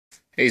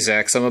Hey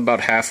Zach, so I'm about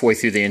halfway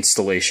through the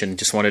installation.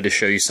 Just wanted to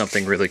show you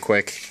something really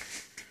quick.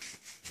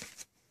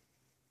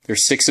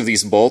 There's 6 of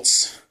these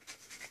bolts.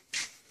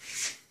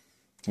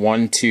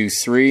 1, 2,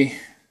 3.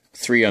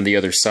 3 on the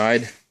other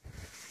side.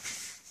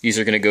 These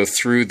are going to go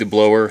through the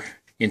blower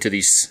into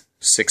these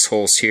 6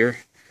 holes here.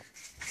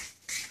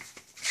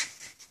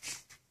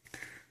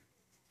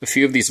 A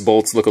few of these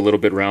bolts look a little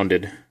bit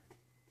rounded.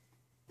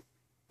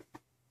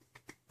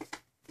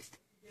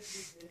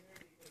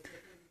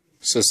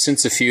 So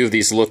since a few of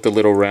these looked a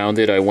little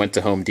rounded, I went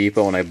to Home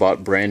Depot and I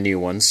bought brand new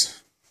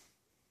ones.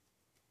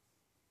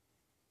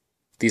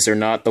 These are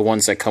not the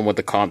ones that come with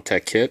the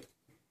CompTech kit,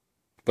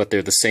 but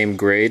they're the same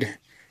grade,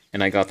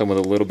 and I got them with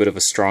a little bit of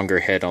a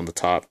stronger head on the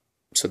top,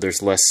 so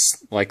there's less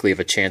likely of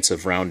a chance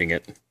of rounding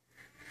it.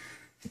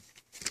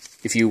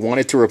 If you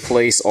wanted to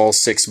replace all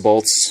 6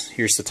 bolts,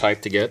 here's the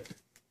type to get.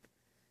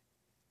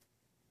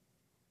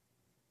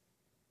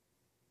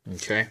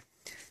 Okay.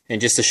 And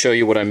just to show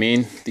you what I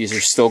mean, these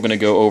are still going to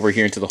go over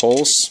here into the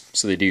holes,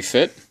 so they do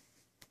fit.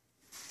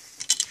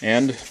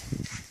 And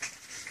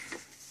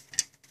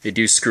they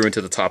do screw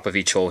into the top of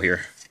each hole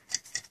here.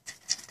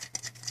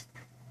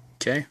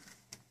 Okay,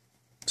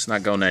 it's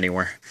not going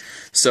anywhere.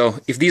 So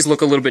if these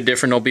look a little bit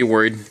different, don't be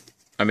worried.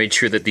 I made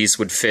sure that these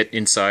would fit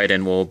inside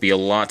and will be a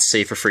lot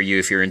safer for you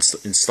if you're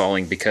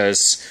installing,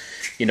 because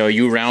you know,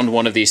 you round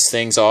one of these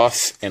things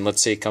off and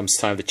let's say it comes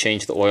time to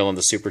change the oil on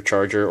the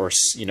supercharger or,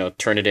 you know,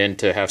 turn it in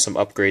to have some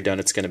upgrade done,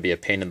 it's going to be a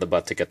pain in the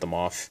butt to get them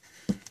off.